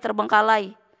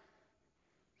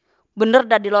 Bener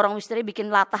dah di lorong misteri bikin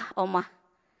latah Oma.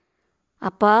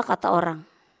 Apa kata orang?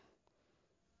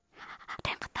 Ada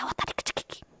yang ketawa tadi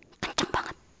kecekik. Kenceng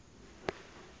banget.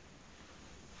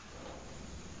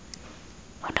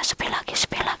 Udah sepi lagi.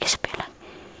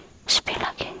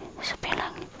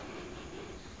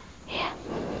 Ya,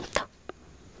 tuh.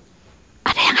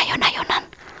 Ada yang ayun-ayunan.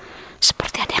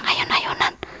 Seperti ada yang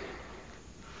ayun-ayunan.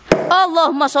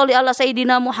 Allahumma sholli ala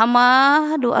sayyidina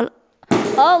Muhammad.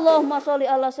 Allahumma sholli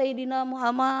ala sayyidina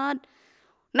Muhammad.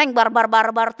 Neng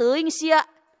barbar teuing sia.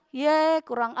 Ye,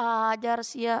 kurang ajar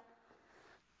sia.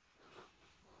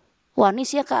 Wani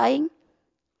sia ka aing.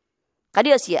 Ka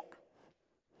dia sia.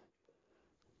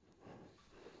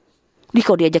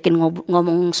 Kalau diajakin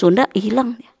ngomong Sunda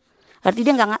hilang dia. Arti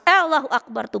dia enggak Allahu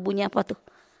Akbar, tuh bunyi apa tuh?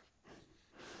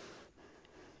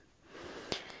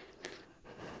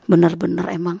 Bener-bener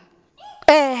emang.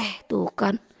 Tuh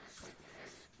kan.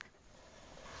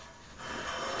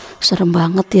 Serem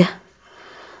banget ya.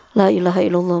 La ilaha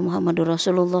illallah Muhammadur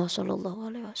Rasulullah sallallahu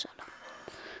alaihi wasallam.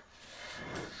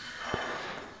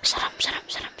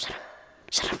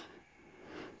 Serem.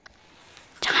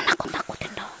 Jangan nakut-nakutin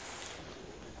dong.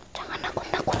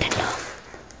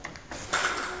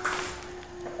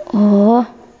 Oh,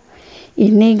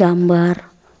 ini gambar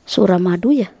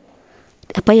Suramadu ya?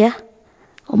 Apa ya?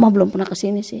 Oma belum pernah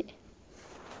kesini sih.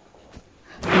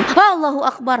 Allahu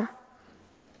Akbar.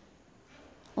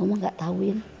 Oma nggak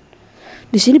tahuin.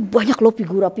 Di sini banyak loh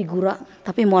figura-figura.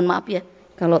 Tapi mohon maaf ya,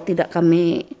 kalau tidak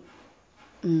kami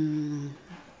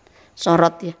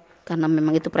sorot ya, karena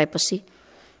memang itu privacy.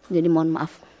 Jadi mohon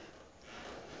maaf.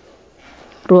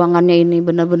 Ruangannya ini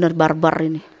benar-benar barbar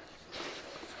ini.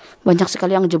 Banyak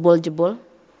sekali yang jebol-jebol.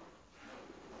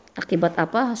 Akibat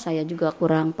apa? Saya juga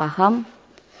kurang paham.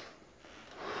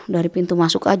 Dari pintu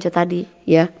masuk aja tadi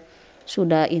ya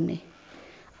sudah ini.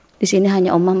 Di sini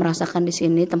hanya Oma merasakan di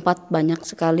sini tempat banyak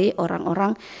sekali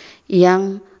orang-orang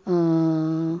yang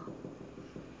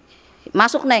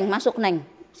masuk neng,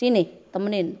 sini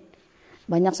temenin.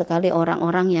 Banyak sekali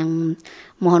orang-orang yang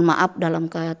mohon maaf dalam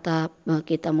kata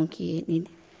kita mungkin ini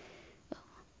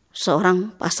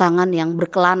seorang pasangan yang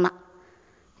berkelana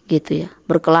gitu ya,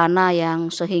 berkelana yang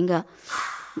sehingga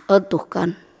tuh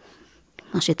kan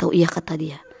ngasih tahu iya kata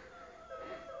dia.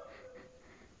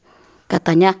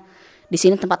 Katanya di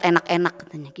sini tempat enak-enak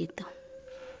katanya gitu.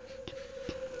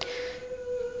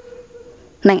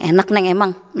 Neng enak neng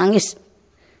emang nangis.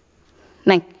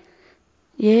 Neng,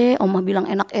 ye Oma bilang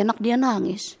enak-enak dia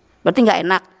nangis. Berarti nggak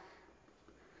enak.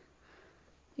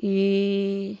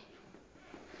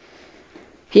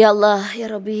 Ya Allah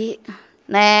ya Rabbi.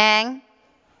 Neng,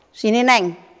 sini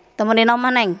neng, temenin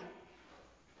Oma neng.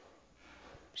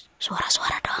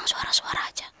 Suara-suara doang, suara-suara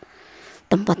aja.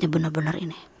 Tempatnya benar-benar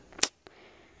ini.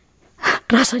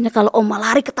 Rasanya kalau Oma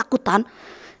lari ketakutan,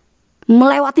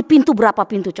 melewati pintu berapa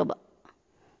pintu coba?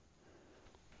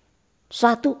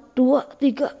 1, 2,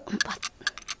 3,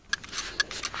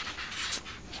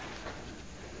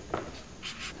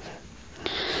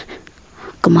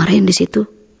 4. Kemarin di situ,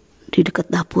 di dekat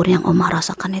dapur yang Oma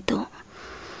rasakan itu,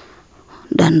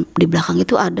 dan di belakang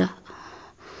itu ada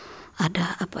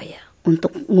apa ya?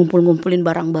 Untuk ngumpulin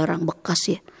barang-barang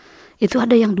bekas ya. Itu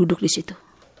ada yang duduk di situ,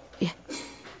 ya.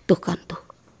 Tuh kan tuh.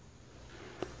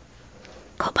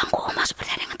 Kok bangku Oma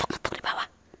seperti ada yang ngetok-ngetok di bawah.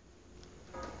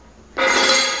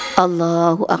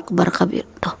 Allahu Akbar kabir.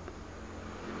 Tuh.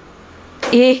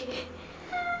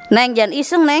 Neng jangan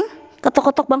iseng neng.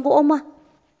 Ketok-ketok bangku Oma.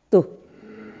 Tuh.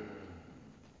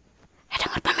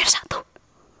 Dengar pemirsa tuh.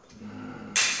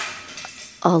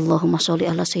 Allahumma sholli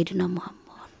ala sayyidina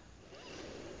Muhammad.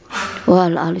 Wa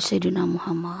ala ali sayyidina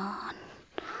Muhammad.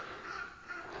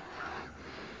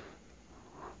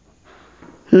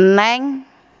 Neng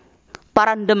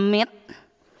parandemit.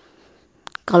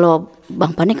 Kalau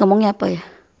Bang Panik ngomongnya apa ya?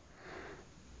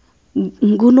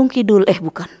 Gunung Kidul,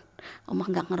 bukan. Oma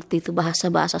nggak ngerti itu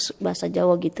bahasa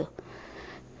Jawa gitu.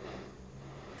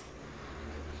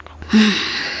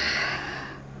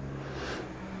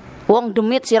 Wong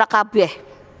demit sira kabeh.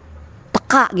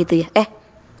 Teka gitu ya.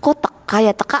 Kok teka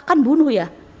ya? Teka kan bunuh ya.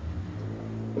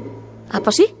 Apa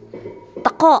sih?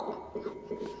 Teko.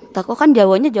 Teko kan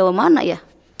Jawanya Jawa mana ya?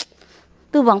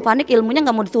 Tuh Bang Panik ilmunya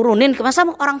nggak mau diturunin. Masa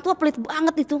orang tua pelit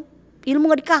banget itu.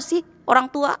 Ilmu nggak dikasih orang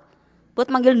tua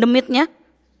buat manggil demitnya.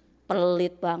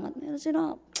 Pelit banget.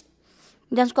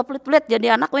 Jangan suka pelit-pelit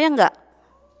jadi anak ya nggak.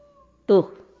 Tuh.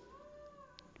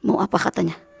 Mau apa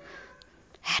katanya?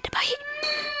 Ada bayi.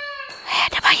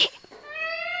 Ada bayi.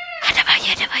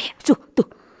 Tuh.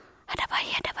 Ada bayi.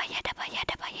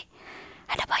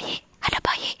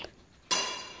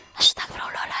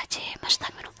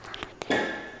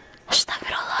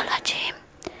 Astagfirullahaladzim.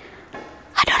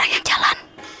 Ada orang yang jalan.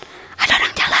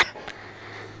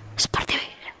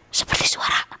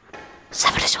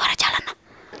 Seperti suara jalan.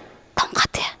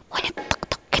 Tongkat ya. Pokoknya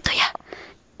tuk gitu ya.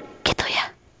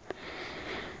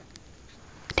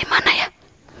 Di mana ya?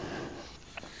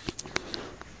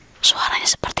 Suaranya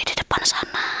seperti di depan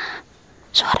sana.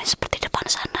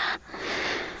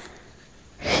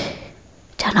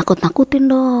 Jangan nakut-nakutin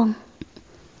dong.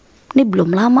 Ini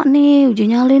belum lama nih uji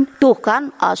nyalin. Tuh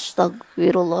kan,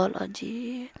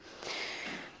 astagfirullahaladzim.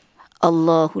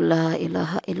 Allahu la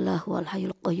ilaha illa huwal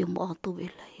hayyul qayyum wa atubu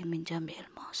ilaihi min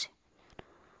jami'il ma'asi.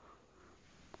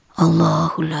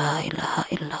 Allahu la ilaha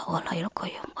illa huwal hayyul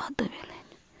qayyum wa atubu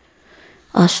ilaihi.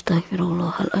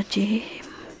 Astagfirullahaladzim.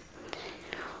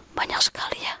 Banyak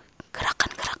sekali ya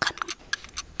gerakan-gerakan.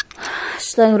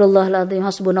 Astagfirullahaladzim.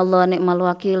 Hasbunallah ni'mal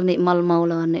wakil, ni'mal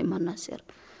maula, ni'man nasir.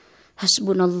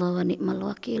 Hasbunallah wa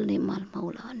ni'mal wakil, ni'mal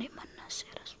maula, wa ni'man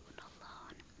nasir.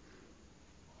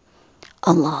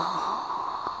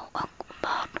 Allahu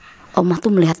Akbar. Omah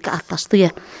tuh melihat ke atas tuh ya.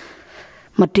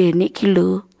 Medeni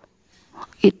kilo.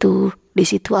 Itu di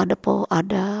situ ada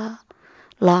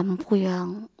lampu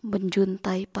yang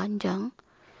menjuntai panjang.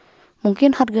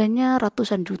 Mungkin harganya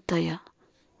ratusan juta ya.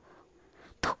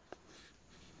 Tuh.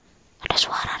 Ada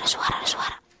suara. Ada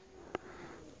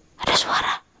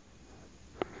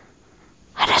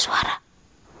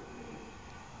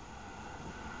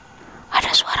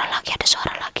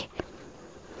suara lagi.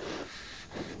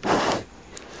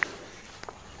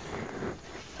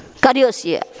 Kadios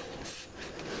ya.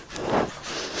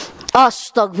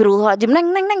 Astagfirullahaladzim.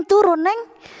 Neng, turun, Neng.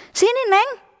 Sini, Neng.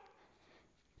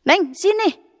 Neng, sini.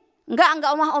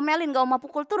 Enggak omah omelin, enggak omah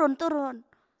pukul, turun.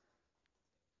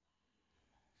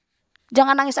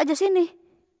 Jangan nangis aja sini.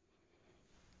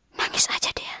 Nangis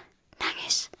aja dia.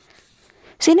 Nangis.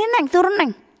 Sini, Neng, turun,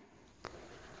 Neng.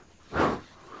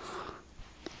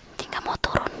 Tinggal mau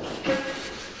turun.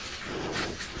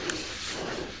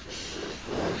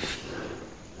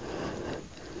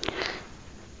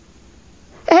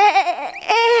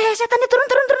 Setannya turun.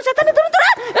 Setannya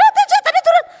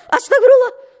turun.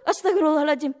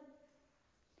 Astagfirullahaladzim.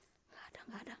 Nggak ada.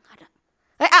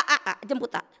 Jemput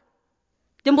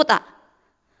tak.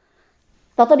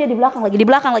 Tahu dia di belakang lagi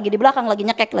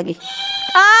nyekek lagi.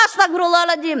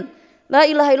 Astagfirullahaladzim. La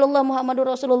ilaha illallah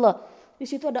Muhammadur Rasulullah. Di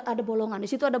situ ada bolongan.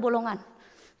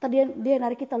 Tadi dia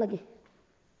narik kita lagi.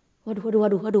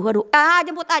 Waduh.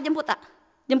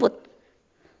 Jemput.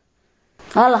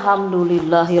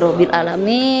 Alhamdulillahirabbil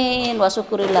alamin wa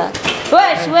syukurillah.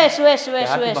 Wes.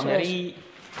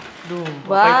 Duh,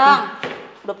 Bang.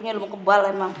 Udah punya ilmu kebal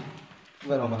emang.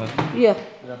 Iya.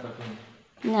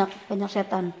 Banyak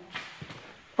setan.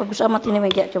 Bagus amat ini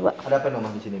meja coba. Ada apa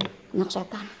nomor di sini? Banyak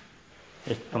setan.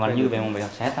 kemarin juga memang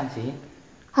banyak setan sih.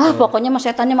 Pokoknya mas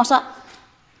setannya masa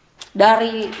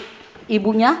dari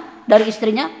ibunya, dari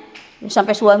istrinya,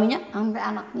 sampai suaminya, sampai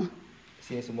anaknya.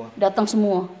 Sini semua. Datang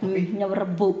semua,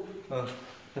 berebut.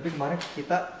 Tapi kemarin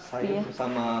saya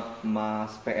bersama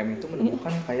Mas PM itu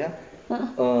menemukan kayak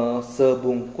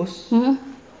sebungkus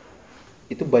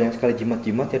itu banyak sekali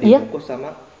jimat-jimat yang dibungkus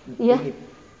sama ini.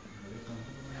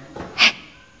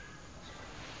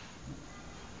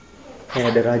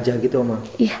 Kayak ada raja gitu, Oma.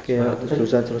 Iya. Kayak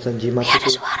terusan jimat ada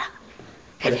gitu. suara.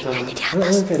 Ada nyanyi di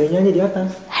atas. Kayak ada nyanyi di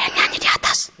atas. Ada nyanyi di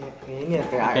atas. Kayak ini ya,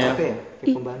 kayak ART ya, kayak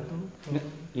pembantu.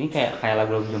 Ini kayak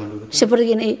lagu-lagu zaman dulu. Seperti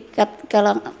gini,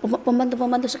 kalau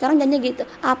pembantu sekarang nyanyi gitu.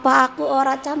 Apa aku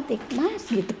orang cantik,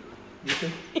 Mas gitu.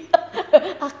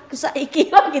 Aku saiki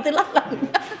lah gitulah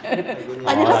lagunya.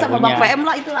 Tanyalah sama Bang PM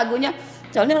lah itu lagunya.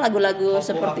 Soalnya lagu-lagu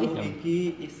seperti itu.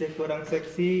 Iki istri kurang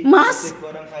seksi, Mas. istri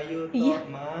kurang ayu,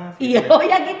 Mas. Iya, oh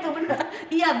ya gitu benar.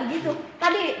 Iya begitu.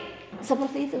 Tadi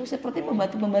seperti itu, seperti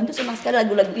pembantu senang sekali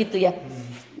lagu-lagu itu ya.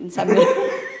 Sambil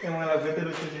Emang lagu itu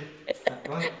lucu sih.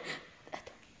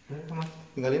 Mas,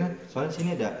 tinggalin aja. Soalnya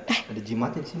sini ada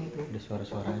jimatnya di sini tuh. Ada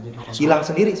suara-suara aja. Hilang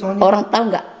sendiri soalnya. orang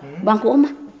tahu nggak? Bangku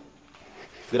Oma.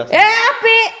 Gerak.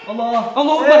 Api. Allah.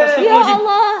 Ya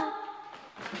Allah.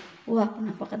 Wah,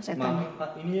 penampakan setan.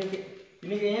 Ini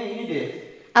kayaknya ini deh.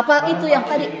 Apa itu yang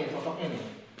tadi? Sosoknya nih.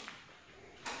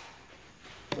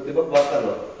 Tiba-tiba kebakar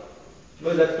loh.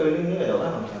 Lo lihat keliling ini ada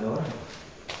orang, ada orang.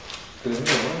 Keliling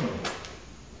ada orang.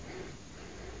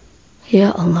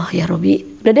 Ya Allah, ya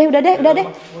Robi. Udah deh.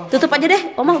 Tutup aja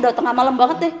deh. Oma udah tengah malam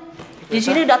banget deh. Di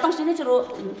sini datang sini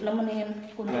suruh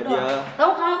nemenin kuntil doang.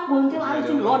 Tahu kan kuntil harus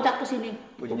loncat ke sini.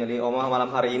 Punya nyali Oma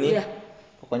malam hari ini. Iya.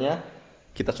 Pokoknya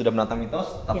kita sudah menantang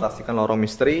mitos. Tetap saksikan Lorong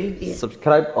Misteri.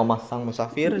 Subscribe Omah Sang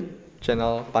Musafir,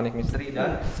 channel Panik Misteri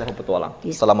dan Seru Petualang.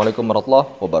 Assalamualaikum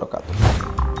warahmatullahi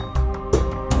wabarakatuh.